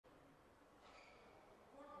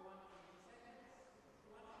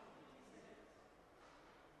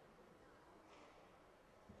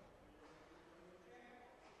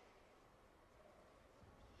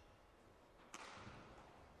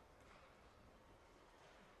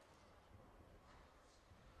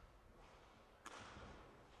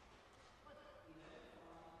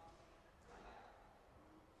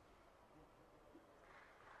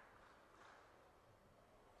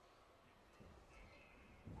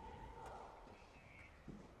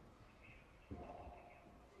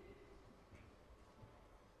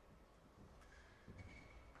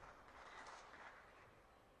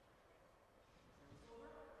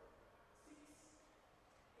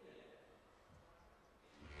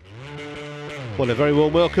Well, a very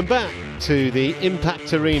warm welcome back to the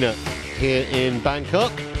Impact Arena here in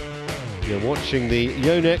Bangkok. You're watching the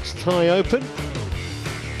YONEX Thai Open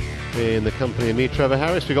in the company of me, Trevor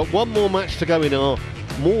Harris. We've got one more match to go in our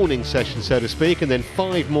morning session, so to speak, and then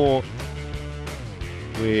 5 more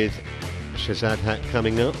with Shazad Haq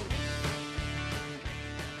coming up.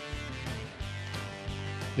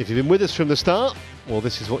 If you've been with us from the start, well,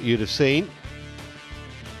 this is what you'd have seen.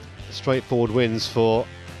 Straightforward wins for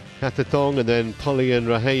Kathatong and then Polly and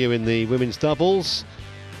Rahayu in the women's doubles.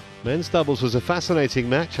 Men's doubles was a fascinating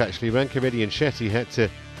match, actually. Rankireddy and Shetty had to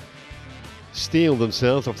steel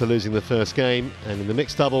themselves after losing the first game. And in the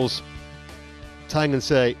mixed doubles, Tang and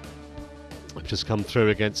Se have just come through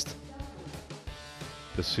against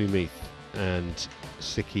the Sumith and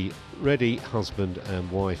Siki Reddy, husband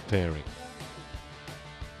and wife pairing.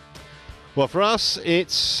 Well, for us,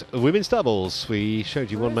 it's women's doubles. We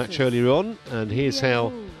showed you one match earlier on, and here's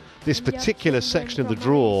how this particular section of the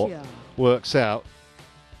draw works out.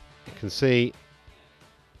 You can see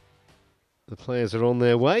the players are on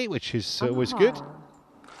their way, which is always good.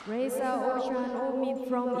 Reza Ocean Omi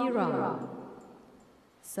from Iran.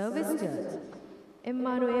 Service good.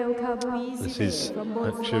 Emmanuel Kabui. This is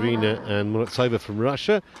Akchurina and Morozova from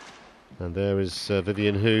Russia. And there is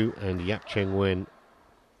Vivian Hu and Yap Cheng Wen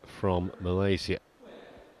from Malaysia.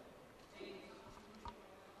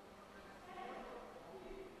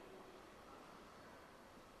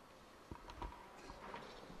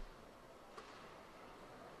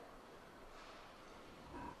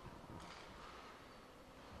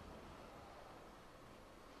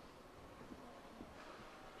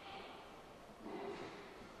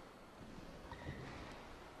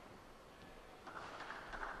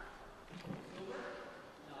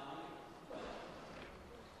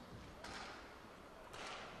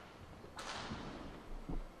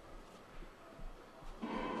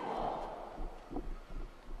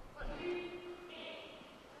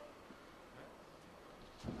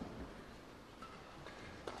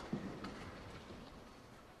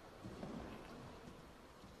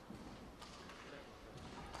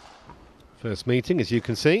 First meeting, as you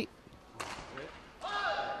can see.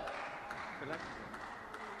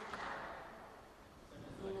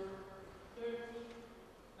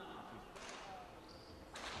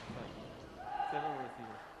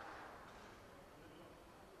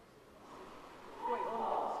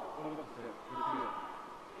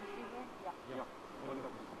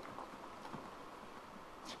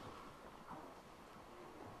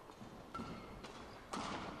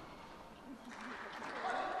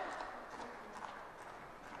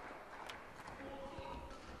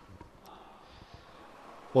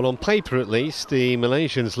 Well, on paper at least, the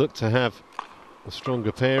Malaysians look to have a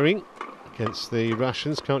stronger pairing against the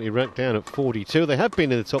Russians, currently ranked down at 42. They have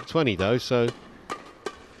been in the top 20 though, so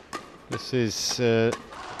this is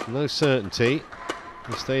no certainty.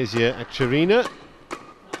 Nastasia Akchurina,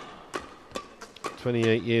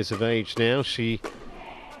 28 years of age now. She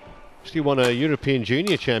won a European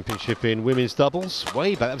Junior Championship in women's doubles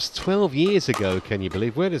way back. That was 12 years ago, can you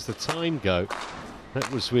believe? Where does the time go? That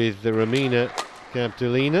was with the Ramina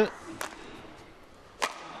Gabdulina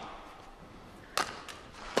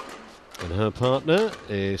and her partner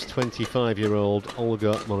is 25-year-old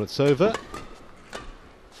Olga Morozova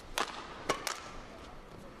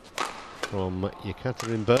from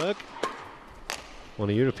Yekaterinburg. Won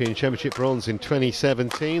a European Championship bronze in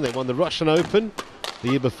 2017. They won the Russian Open the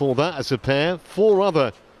year before that as a pair. 4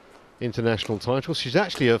 other international titles. She's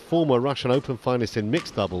actually a former Russian Open finalist in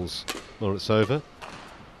mixed doubles, Morozova.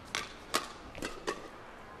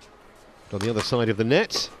 On the other side of the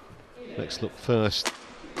net, let's look first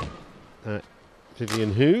at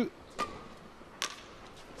Vivian Hu.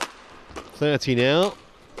 30 now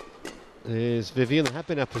is Vivian. They have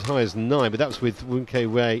been up as high as 9, but that was with Woon Kei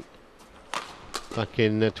Wei back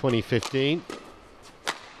in 2015.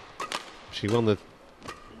 She won the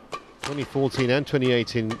 2014 and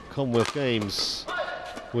 2018 Commonwealth Games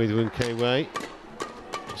with Woon Kei Wei.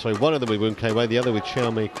 Sorry, one of them with Woon Kei Wei, the other with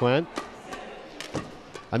Xiao Mei Quan.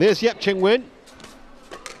 And there's Yap Cheng Wen,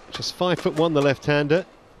 just 5'1", the left-hander.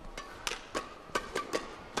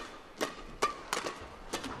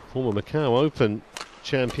 Former Macau Open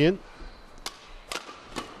champion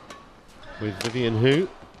with Vivian Hu.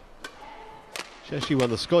 She actually won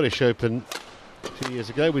the Scottish Open 2 years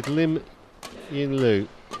ago with Lim Yin Lu,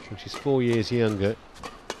 which is 4 years younger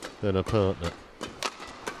than her partner.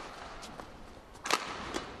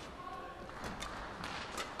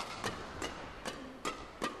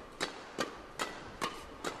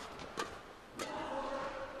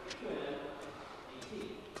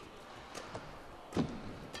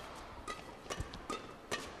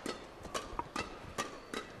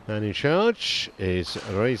 And in charge is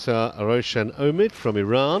Reza Roshan Omid from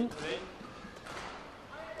Iran.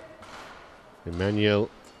 Emmanuel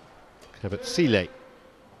Kabatsile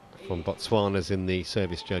from Botswana's in the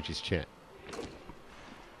service judges' chair.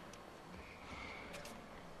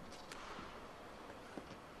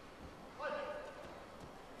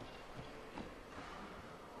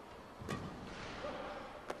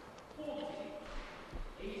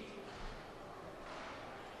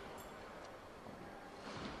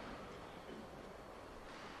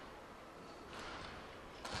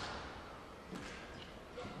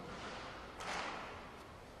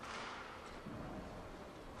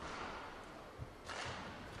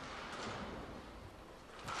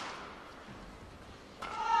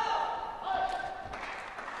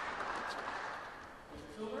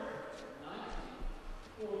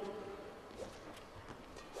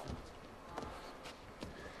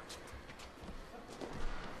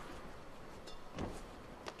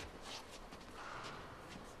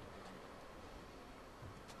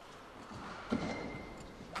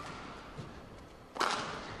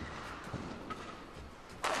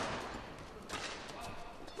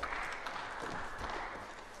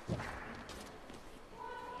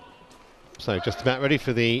 So just about ready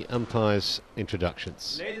for the umpires'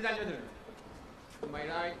 introductions. Ladies and gentlemen, to my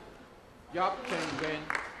right, Yap Cheng Wen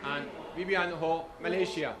and Vivian Ho,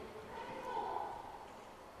 Malaysia.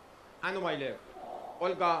 And to my left,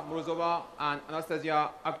 Olga Morozova and Anastasia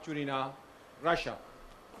Akchurina, Russia.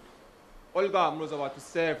 Olga Morozova to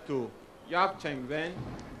serve to Yap Cheng Wen.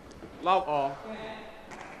 Love all.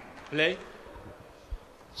 Play.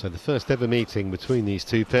 So the first ever meeting between these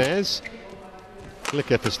two pairs.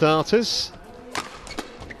 Flicker for starters.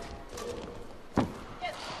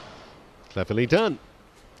 Cleverly done.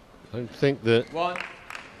 I don't think that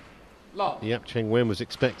Yap Cheng Wen was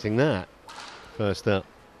expecting that. First up.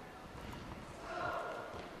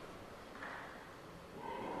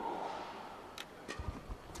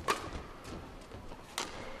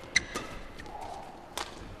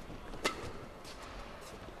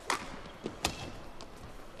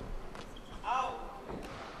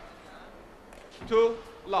 Two,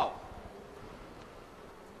 love.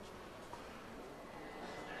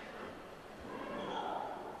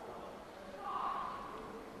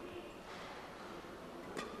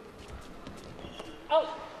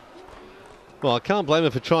 Well, I can't blame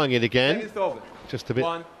her for trying it again. Over. Just a bit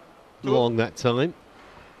 1, 2. long that time.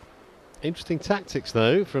 Interesting tactics,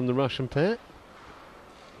 though, from the Russian pair.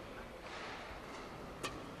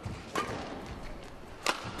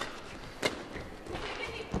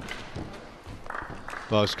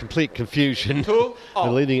 Well, it's complete confusion.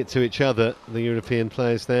 They're leading it to each other, the European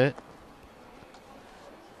players there.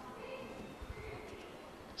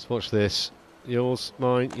 Let's watch this. Yours,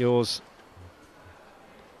 mine, yours.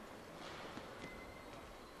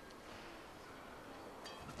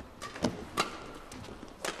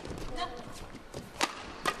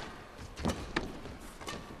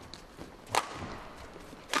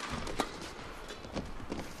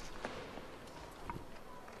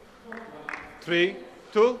 Three,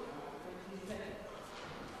 two.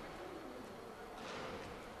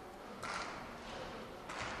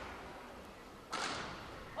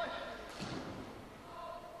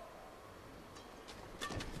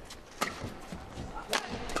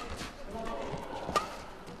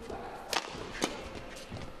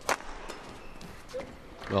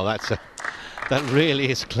 Well, that really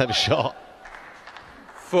is a clever shot.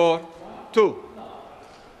 4, 2.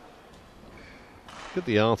 Look at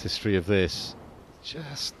the artistry of this.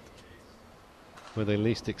 Just where they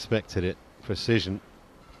least expected it. Precision.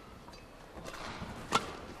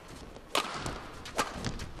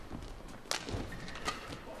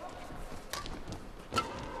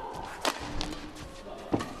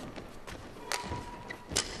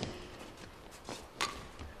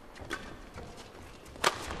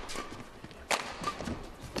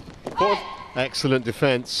 Excellent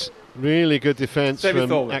defence. Really good defence from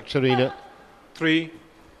Akchurina. 3,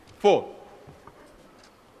 4.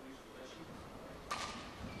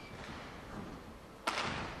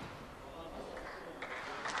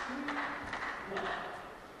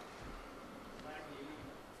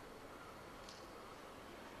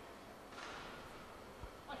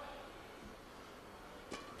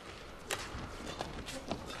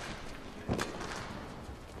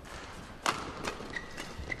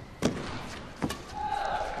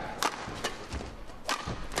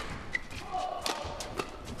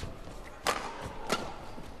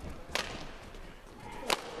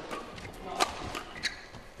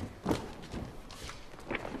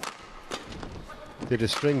 Did a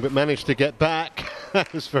string but managed to get back.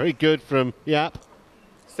 That was very good from Yap.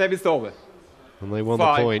 Service over. And they won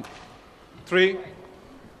 5, the point. 3.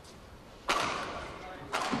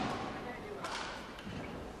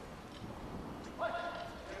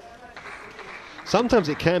 Sometimes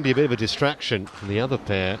it can be a bit of a distraction from the other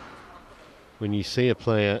pair when you see a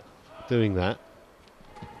player doing that.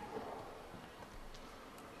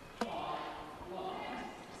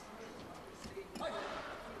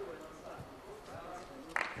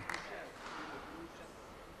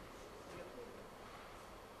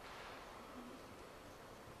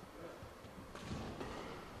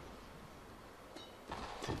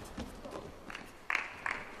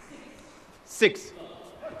 Six,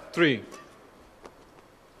 3.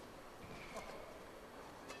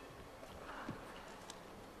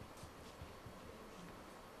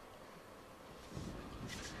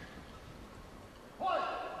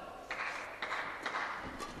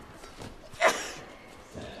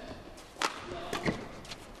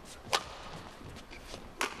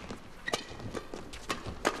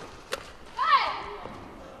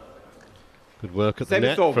 Good work at the Service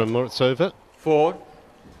net over. from Morozova. 4,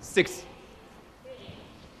 6.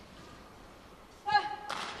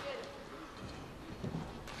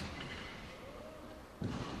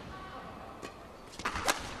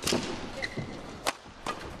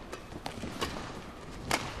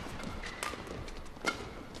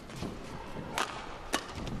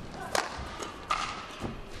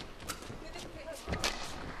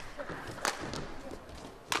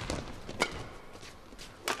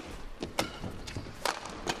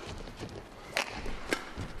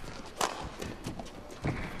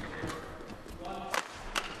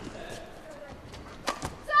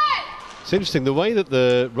 It's interesting the way that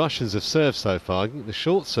the Russians have served so far. I think the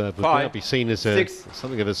short serve would now 5, be seen as 6.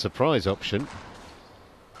 something of a surprise option.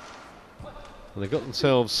 And they got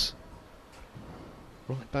themselves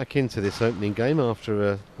right back into this opening game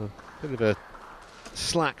after a bit of a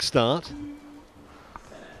slack start.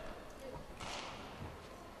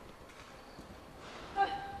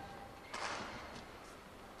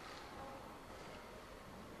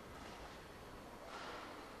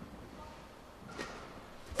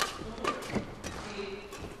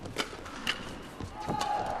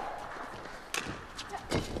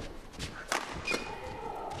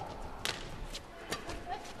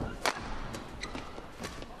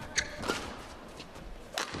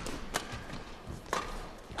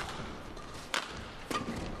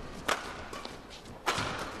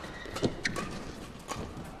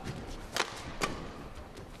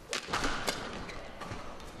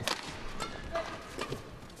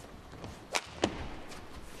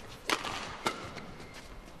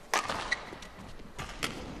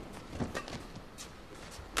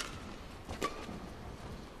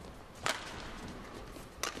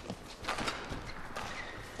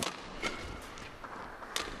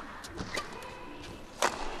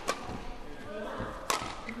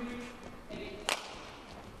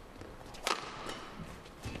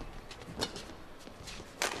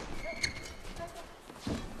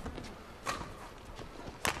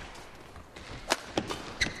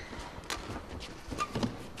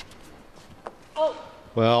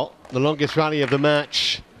 Well, the longest rally of the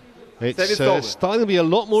match. It's starting to be a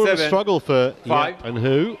lot more of a 7, struggle for 5. Yap and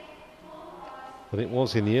Hu than it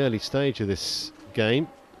was in the early stage of this game.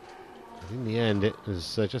 In the end, it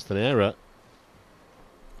was just an error.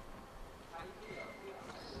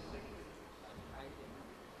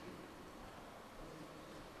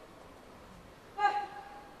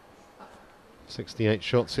 .68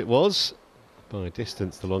 shots it was, by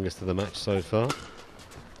distance the longest of the match so far.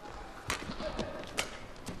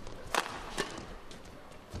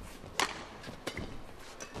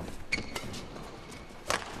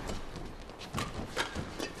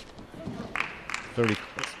 Very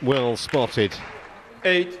well spotted.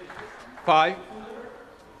 8, 5.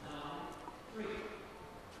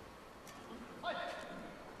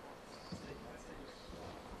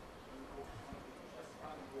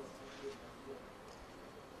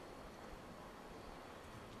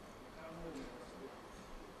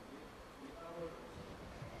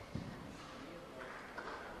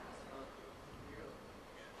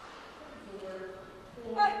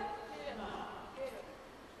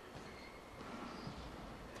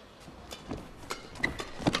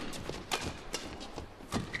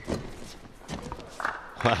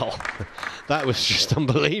 Well, that was just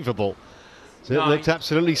unbelievable. So it 9, looked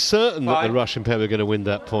absolutely certain that the 5. Russian pair were going to win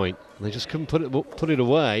that point. They just couldn't put it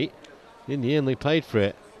away. In the end, they paid for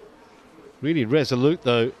it. Really resolute,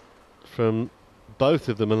 though, from both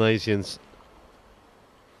of the Malaysians.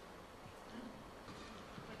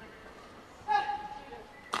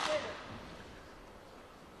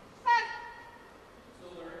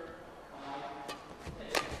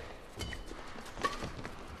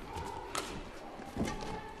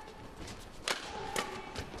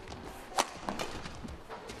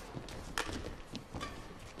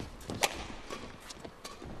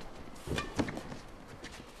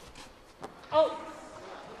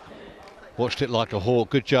 Watched it like a hawk.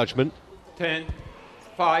 Good judgment.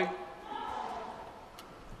 10-5.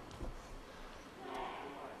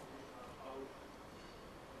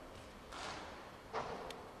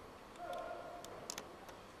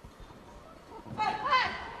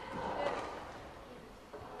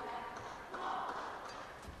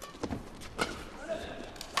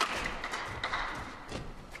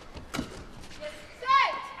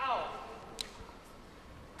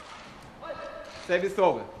 Service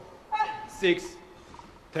over.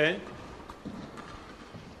 6-10.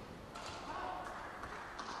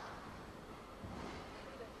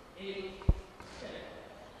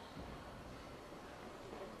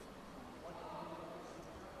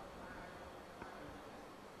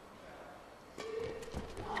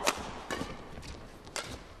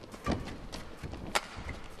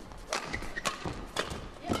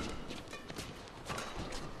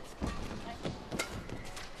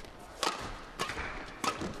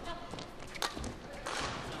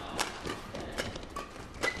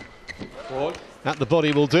 At the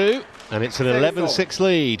body will do, and it's an 11-6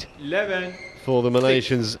 lead 11 for the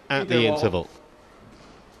Malaysians at the interval.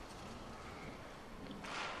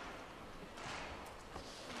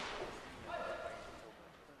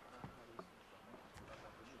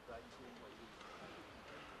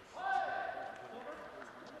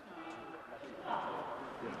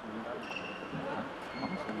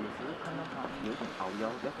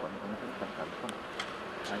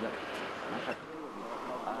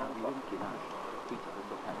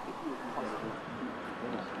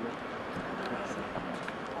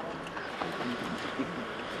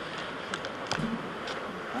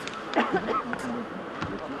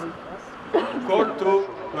 Score to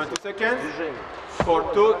 20 seconds.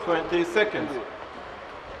 Score to 20 seconds.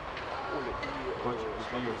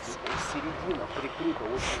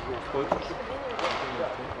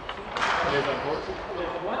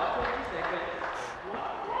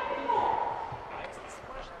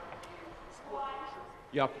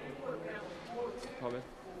 Yap. Tabii.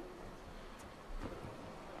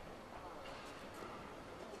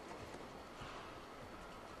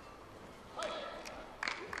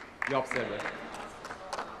 Yap serve.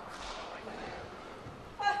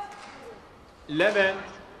 11-6.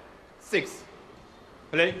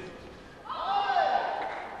 Play.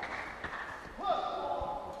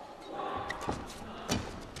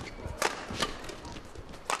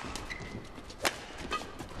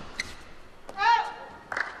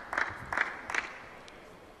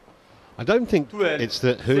 I don't think it's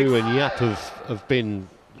that Hu and Yap have been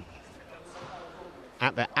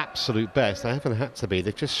at their absolute best. They haven't had to be.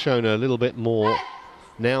 They've just shown a little bit more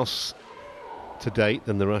nous to date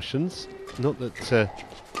than the Russians. Not that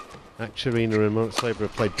Akchurina and Morozova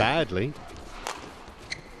have played badly.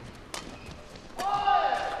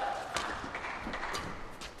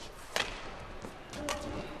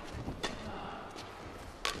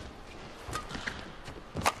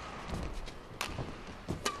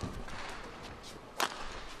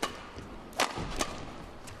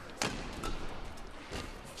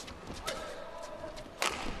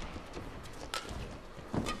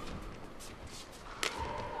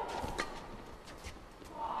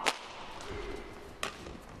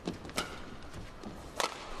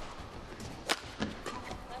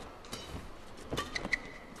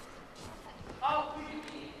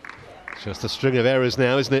 Just a string of errors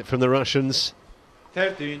now, isn't it, from the Russians?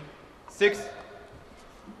 13-6.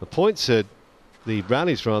 The points are, the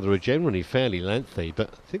rallies rather, are generally fairly lengthy,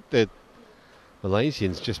 but I think the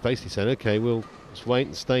Malaysians just basically said, okay, we'll just wait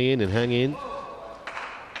and stay in and hang in.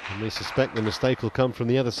 And we suspect the mistake will come from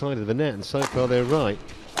the other side of the net, and so far they're right.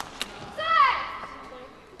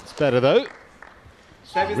 It's better though.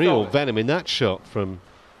 Real venom in that shot from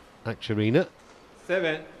Akchurina.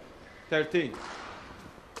 7-13.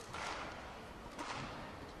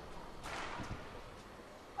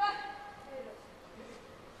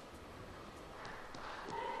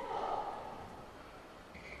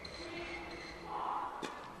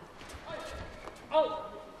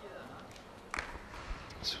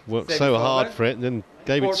 Worked so hard for it and then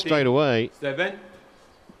gave it straight away. 7.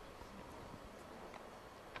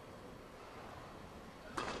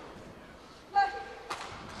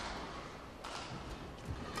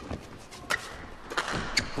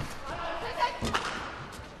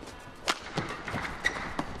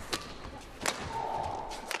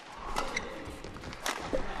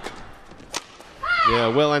 Yeah,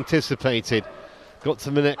 well anticipated. Got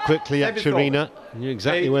to the net quickly, Akchurina. Knew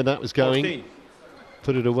exactly where that was going. 14.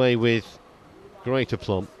 Put it away with great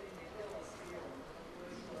aplomb.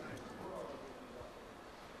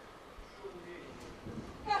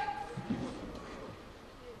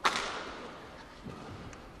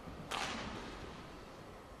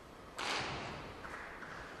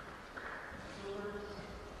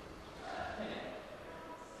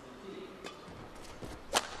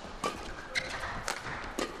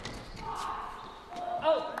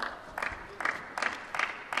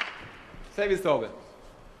 Service over.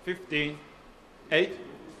 15, 8.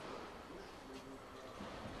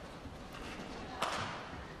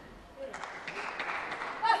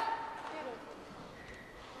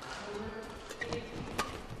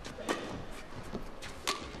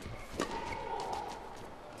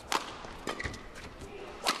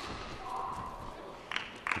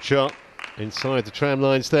 Shot inside the tram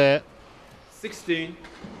lines there. 16,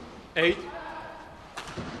 8.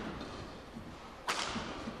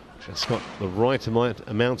 Just got the right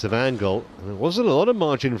amount of angle. And there wasn't a lot of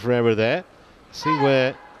margin for error there. See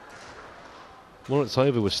where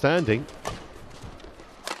Morozova was standing.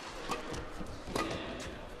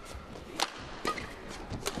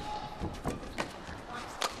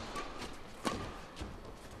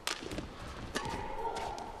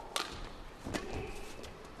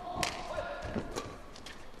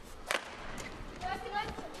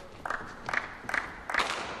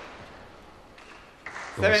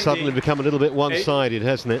 Well, it's suddenly become a little bit one-sided,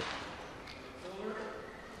 hasn't it?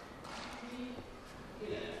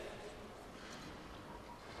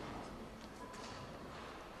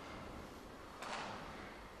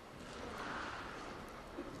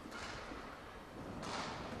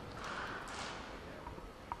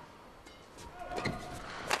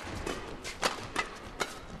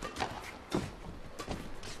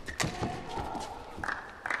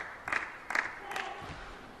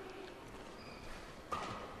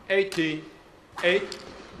 Eighteen, 8.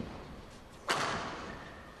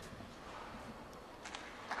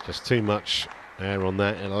 Just too much air on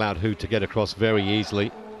that and allowed Hu to get across very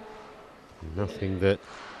easily. Nothing that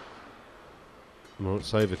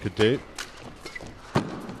Morozova could do.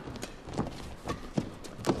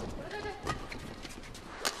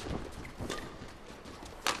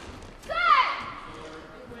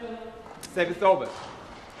 Service over.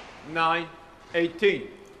 9, 18.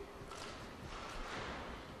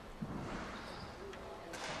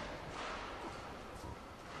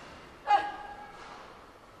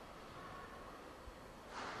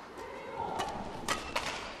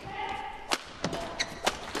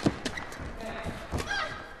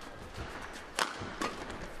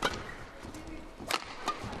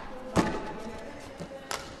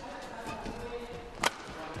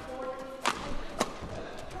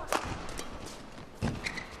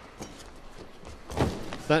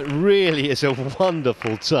 That really is a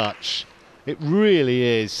wonderful touch. It really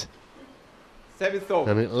is. Service over.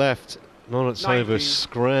 And it left Morozova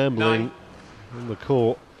scrambling on the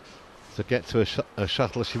court to get to a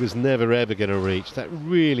shuttle she was never ever going to reach. That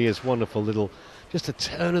really is wonderful little, just a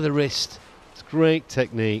turn of the wrist. It's great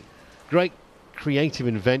technique, great creative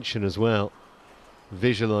invention as well.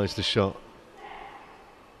 Visualize the shot.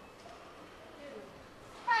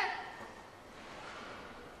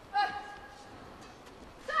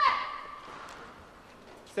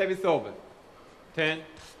 Service over. 10,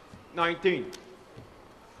 19.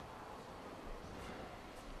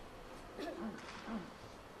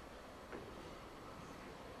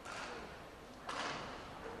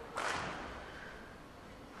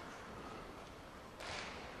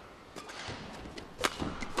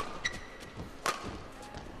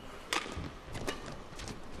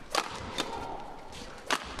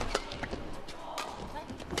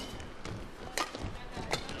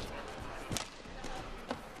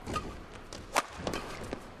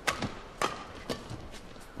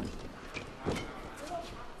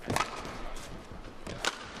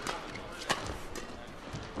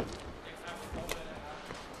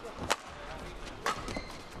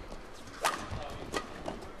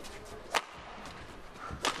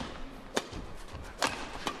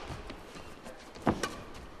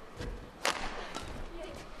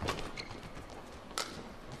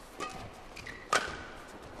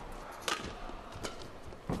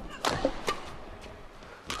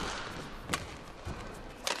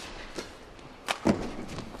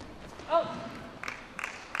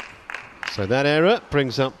 So that error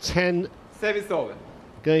brings up 10 Service over.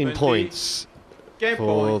 game 20. points Game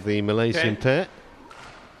for point. the Malaysian 10. pair.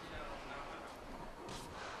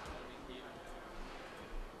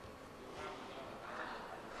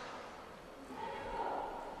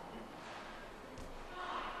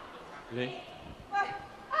 Ready?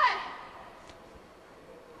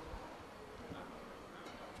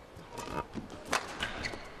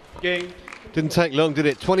 Game. Didn't take long, did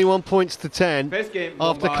it? 21 points to 10. First game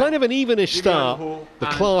After won by kind of an evenish start, Hu the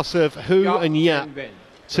and class of Hu and Yap Wen.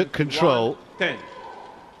 took control. 10.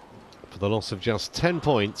 For the loss of just 10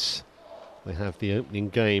 points, they have the opening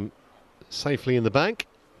game safely in the bank.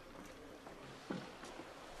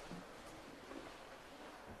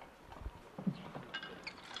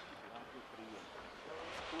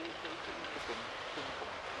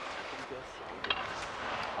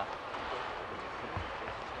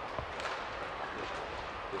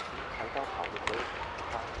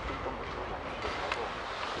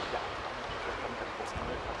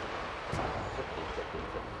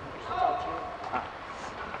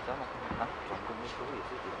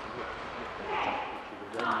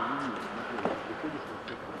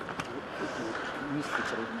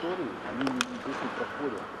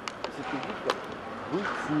 что вы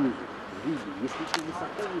снизу, видите, если ты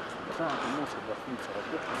высоко выше, да, ты можешь коснуться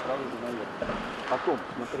ракетки сразу же наверх. Потом,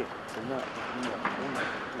 смотри, когда, например, он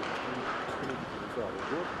удар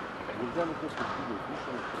идет, нельзя на просто двигать, выше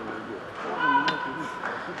он идет. Можно менять уровень,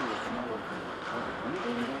 прокидывать на лодку.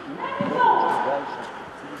 Дальше,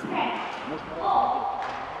 может по-разному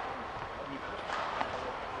делать.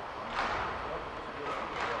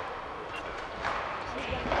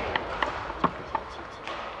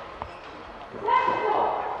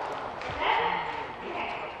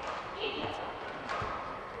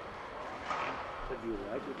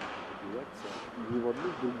 Добивать не в одну,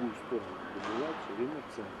 в другую сторону, добивать все время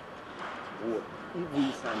в центр. Вот. И вы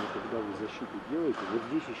сами, когда вы защиту делаете, вот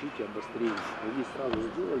здесь ищите обострение. Вот здесь сразу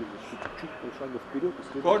сделали защиту, чуть полшага вперед и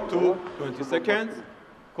следующий. Court 2, 20 seconds.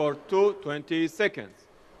 Court 2, 20 seconds.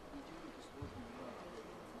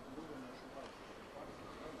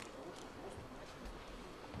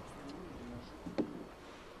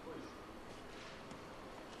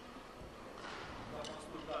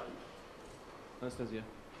 Anastasia.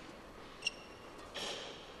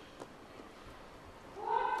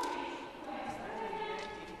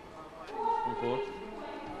 On court.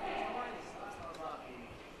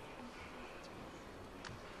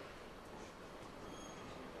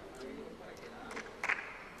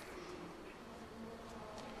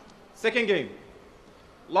 Second game.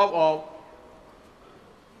 Love all.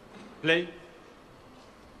 Play.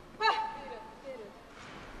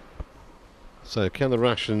 So can the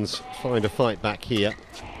Russians find a fight back here?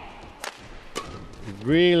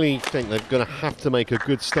 Really think they're going to have to make a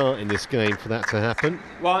good start in this game for that to happen.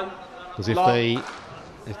 Because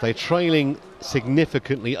if they're trailing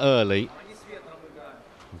significantly early,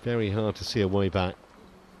 very hard to see a way back.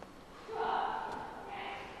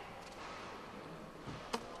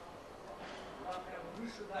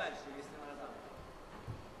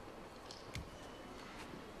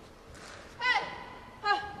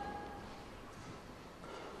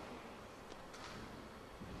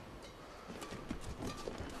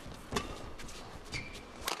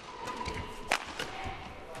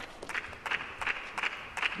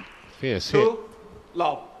 Fierce hit.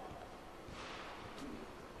 Love.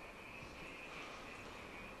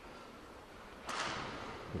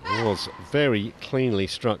 It was very cleanly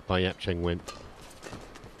struck by Yap Cheng Wen.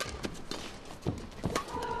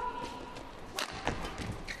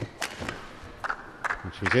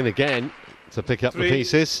 And she's in again to pick up the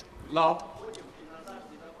pieces. Love.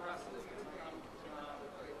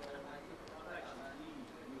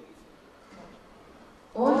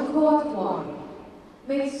 On court 1,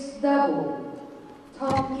 mixed double,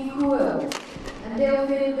 Tom Kikuel and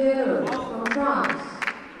Delphine Vero from France.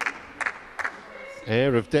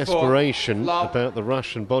 Air of desperation about the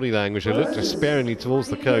Russian body language. They look despairingly towards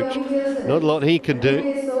the coach. Not a lot he can do.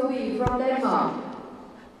 From Denmark.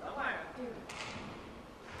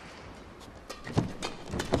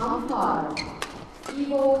 Umpire,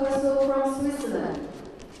 Ivo Castle from Switzerland.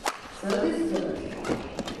 Service judge,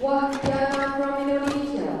 Wahyana from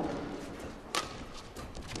Indonesia.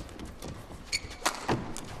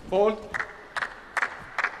 Hold.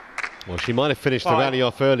 Well, she might have finished the rally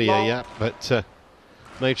off earlier, yeah, but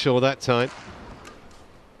made sure that time.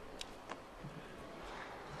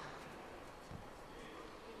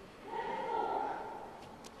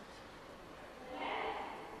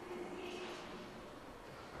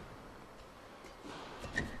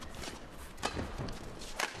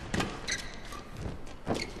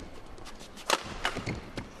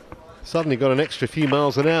 Suddenly got an extra few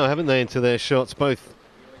miles an hour, haven't they, into their shots, both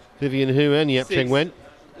Vivian Hu and Yap Cheng Wen.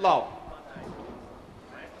 Love.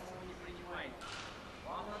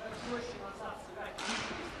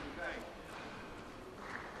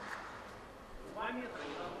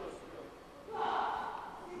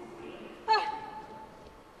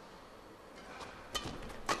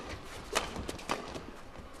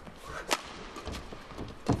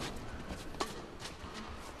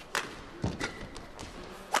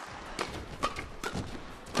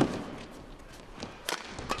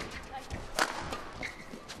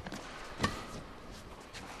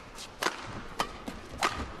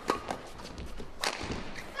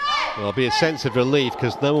 There'll be a sense of relief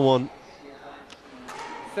because no one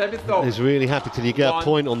is really happy till you get a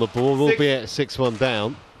point on the board, albeit 6-1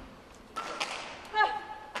 down.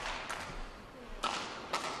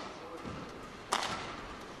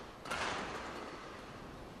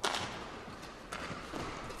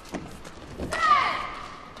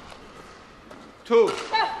 Two,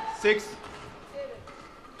 6.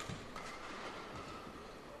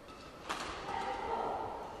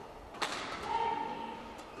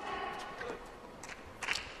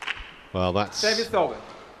 Well, that's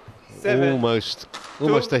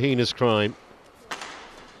almost a heinous crime.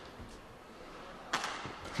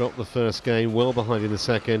 Dropped the first game, well behind in the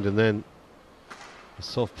second, and then a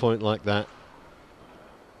soft point like that.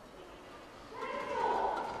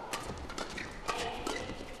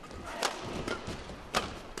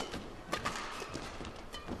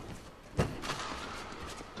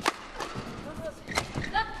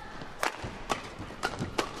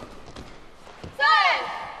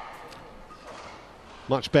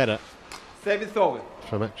 Much better. Service over.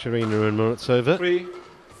 From Akchurina and Morozova.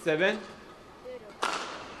 3-7.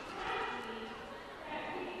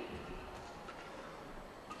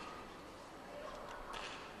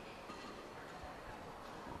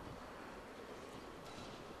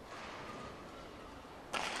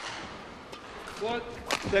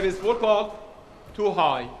 Service 4 o'clock, too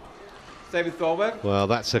high. Service over. Well,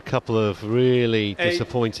 that's a couple of really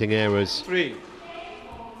disappointing errors. 3.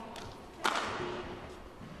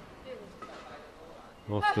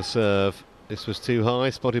 Off the serve. This was too high,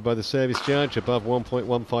 spotted by the service judge, above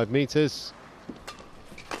 1.15 metres.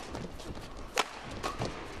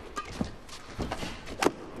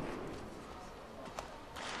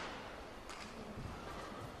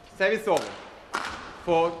 Service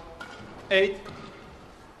over. 4-8.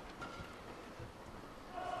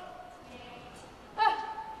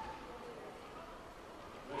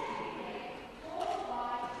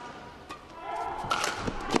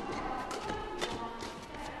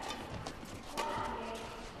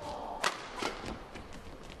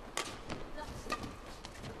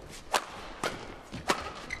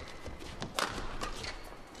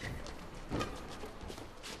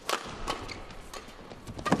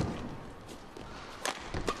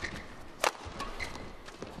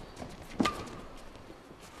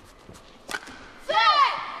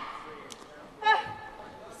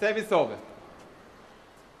 Service over.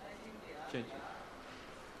 Change.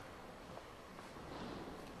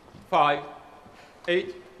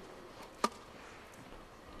 5-8.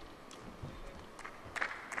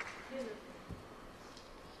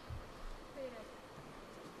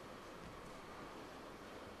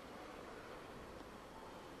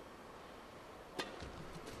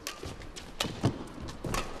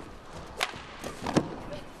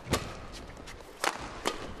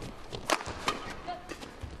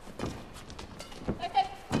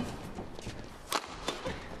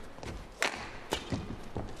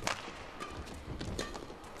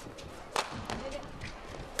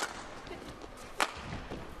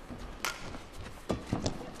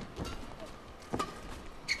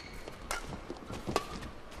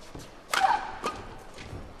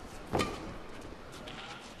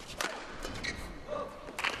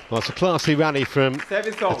 Well, it's a classy rally from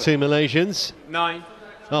the two Malaysians. 9.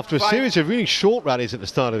 After a series of really short rallies at the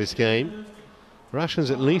start of this game,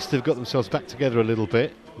 Russians at least have got themselves back together a little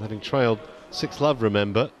bit, having trailed 6-love,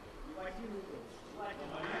 remember.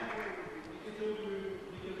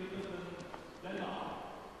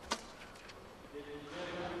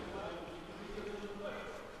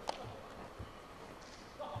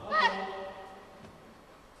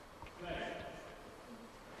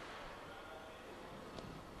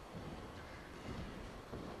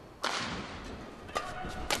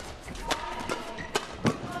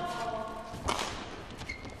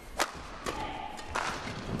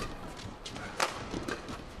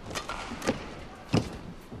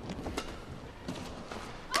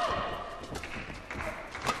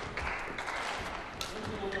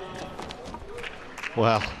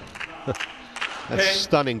 Wow, that's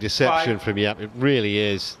stunning deception from Yap. It really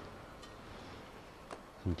is.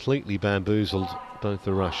 Completely bamboozled both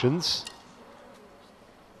the Russians.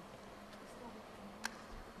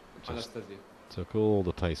 Just took all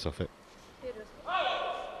the pace off it.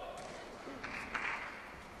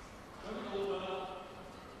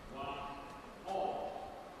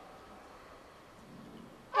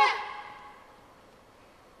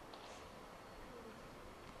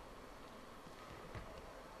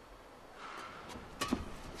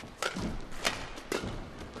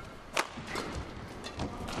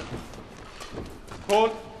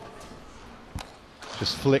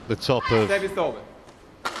 Just flick the top of Service over.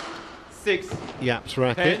 6. Yap's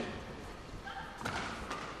racket.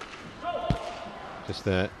 10. Just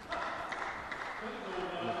there.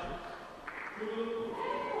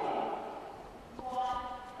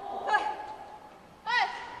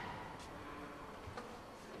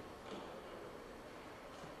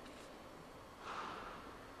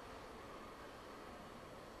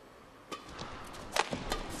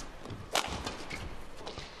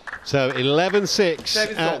 So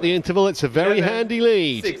 11-6 at the interval. It's a very handy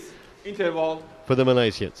lead 6. Interval for the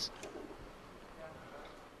Malaysians.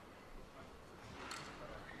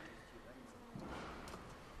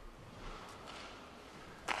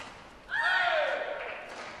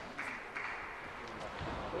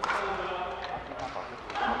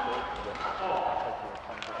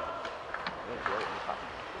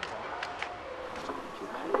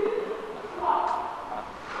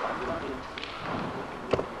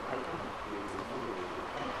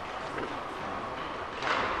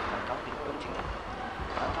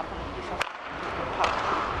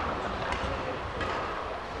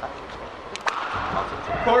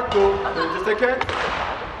 Court 2, 20 seconds.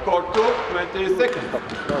 Court 2, 20 seconds.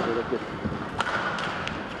 Сразу ракетки.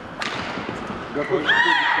 Готовь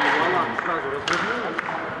следующий валан, сразу развернули.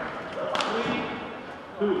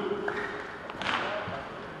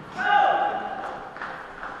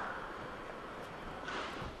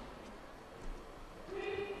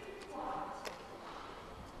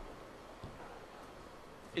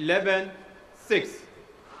 11-6.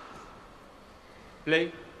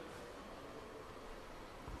 Play.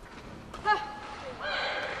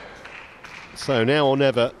 So now or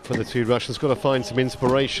never for the two Russians. Got to find some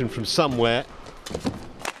inspiration from somewhere.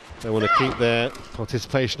 They want to keep their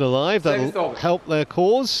participation alive. That'll help their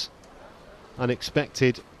cause.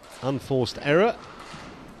 Unexpected, unforced error.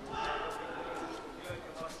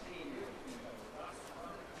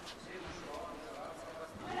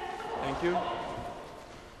 Thank you.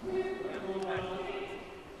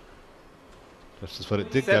 Just as what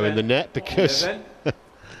it did go in the net because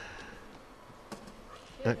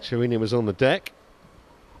Akchurina was on the deck.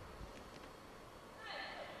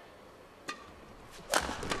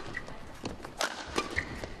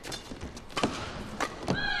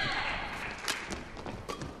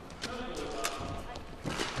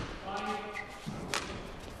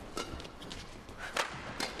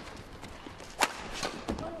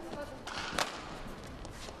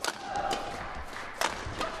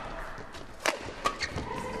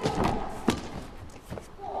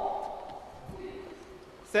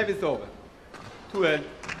 Service over.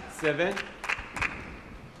 12-7.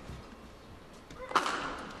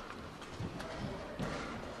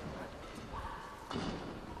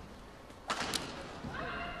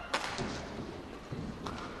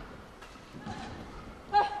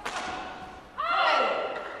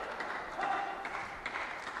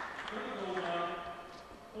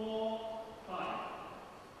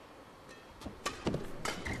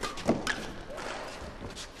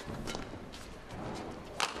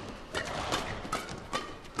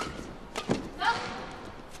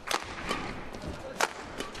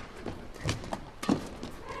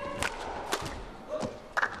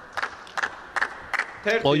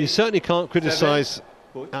 Well, you certainly can't criticise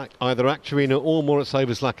either Akchurina or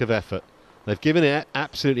Morozova's lack of effort. They've given it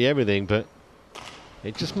absolutely everything, but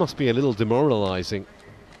it just must be a little demoralising.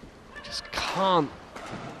 Just can't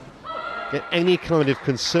get any kind of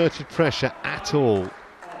concerted pressure at all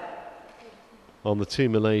on the two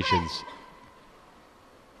Malaysians.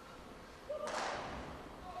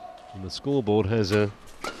 And the scoreboard has a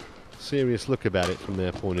serious look about it from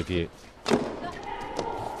their point of view.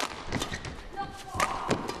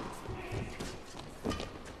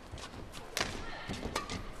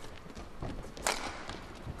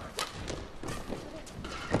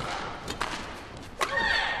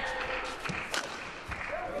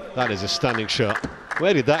 That is a stunning shot.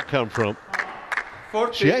 Where did that come from?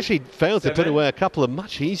 14, she actually failed to 7. put away a couple of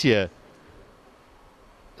much easier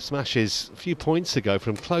smashes a few points ago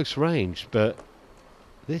from close range, but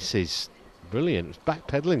this is brilliant. It's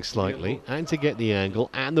backpedaling slightly and to get the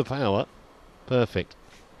angle and the power. Perfect.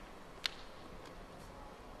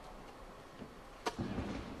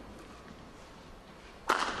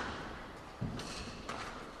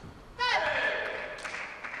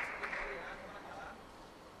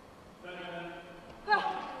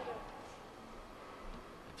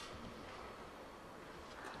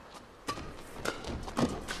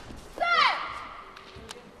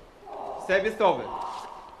 Service over.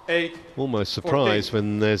 8. Almost surprised 14.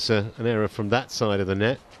 when there's an error from that side of the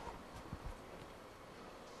net.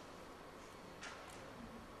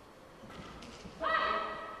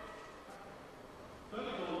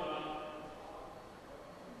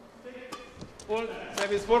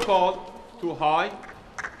 Service for call. Too high.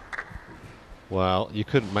 Well, you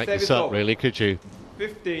couldn't make Service this up over. really, could you?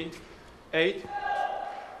 15-8.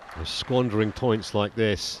 You're squandering points like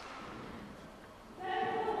this.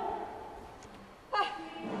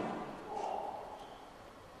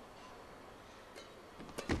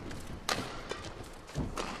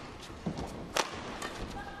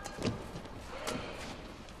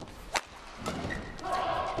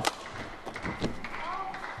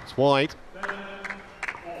 It's wide.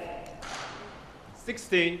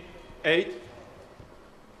 16-8.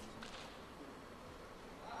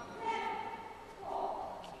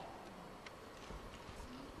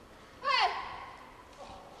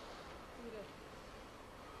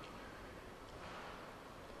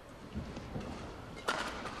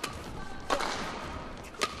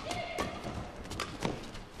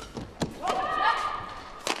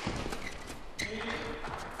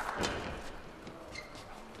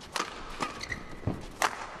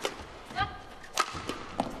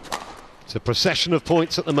 It's a procession of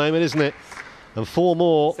points at the moment, isn't it? And 4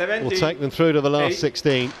 more 17, will take them through to the last 8.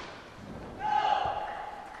 16.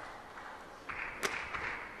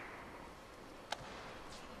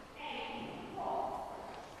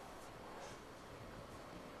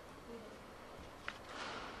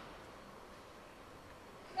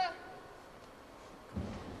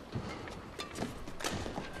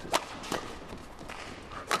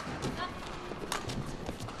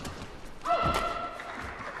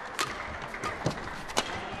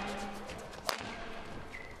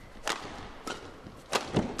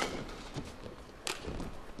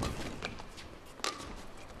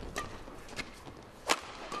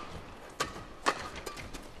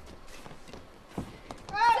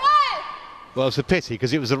 Well, it's a pity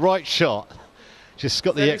because it was the right shot. Just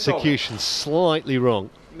got the execution slightly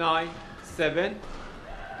wrong. 9-7.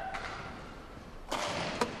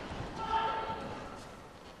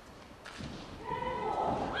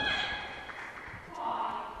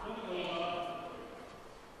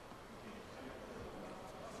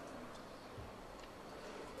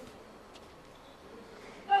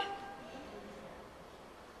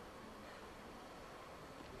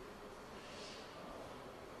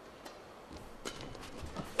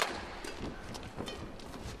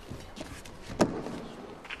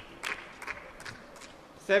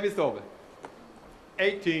 Service over.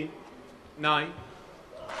 18-9.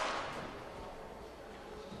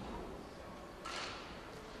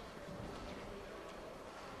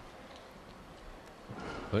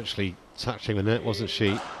 Virtually touching the net, wasn't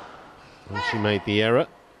she, when she made the error?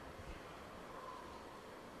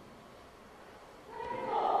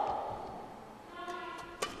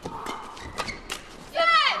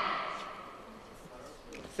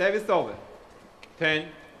 Service over.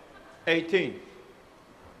 10-18.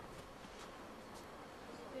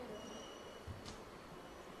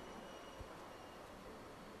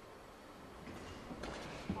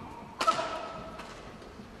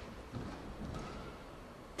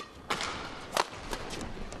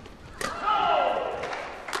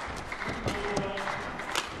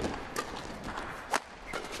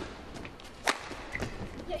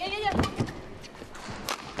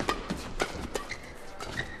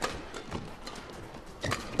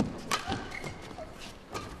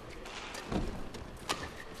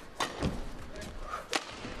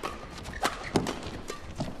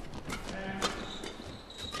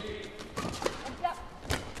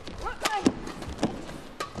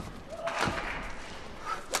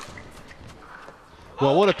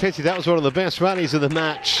 Well, what a pity. That was one of the best rallies of the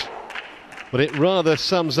match. But it rather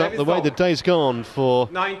sums up the way the day's gone for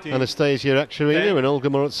 19, Anastasia Akchurina 10. and Olga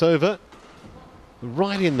Morozova.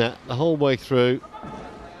 Right in that the whole way through.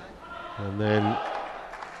 And then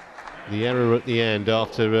the error at the end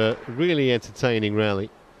after a really entertaining rally.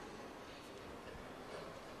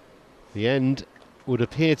 The end would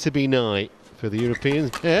appear to be nigh for the Europeans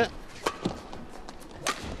pair.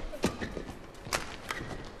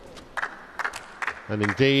 And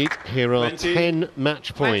indeed, here are 20, 10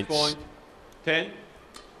 match points point. 10.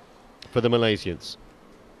 for the Malaysians.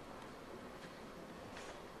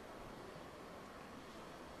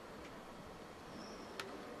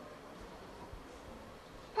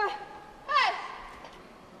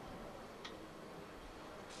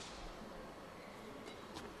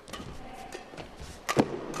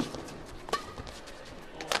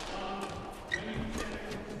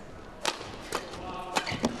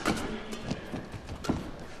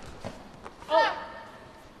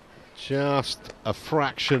 Just a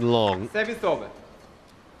fraction long. Service over.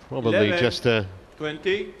 Probably 11, just a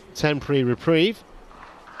 20. temporary reprieve.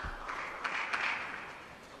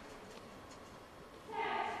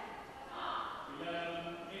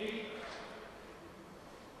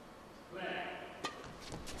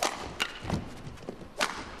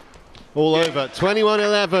 All over.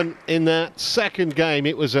 21-11 in that second game.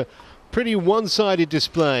 It was a pretty one-sided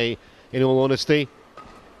display, in all honesty.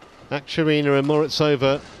 Akchurina and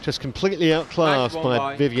Morozova just completely outclassed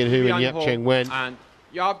by Vivian Hu and Yap Cheng Wen, And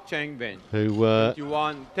Yap Cheng Wen. who were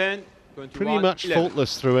 21-10, 21-11. pretty much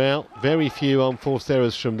faultless throughout. Very few unforced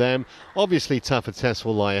errors from them. Obviously, tougher tests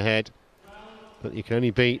will lie ahead, but you can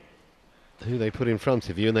only beat who they put in front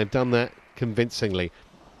of you, and they've done that convincingly.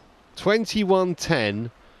 21-10,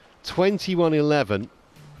 21-11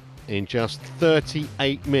 in just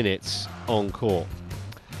 38 minutes on court.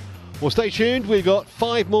 Well, stay tuned. We've got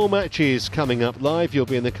 5 more matches coming up live. You'll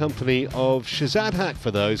be in the company of Shazad Haq for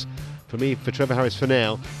those. For me, for Trevor Harris for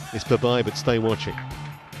now, it's bye-bye, but stay watching.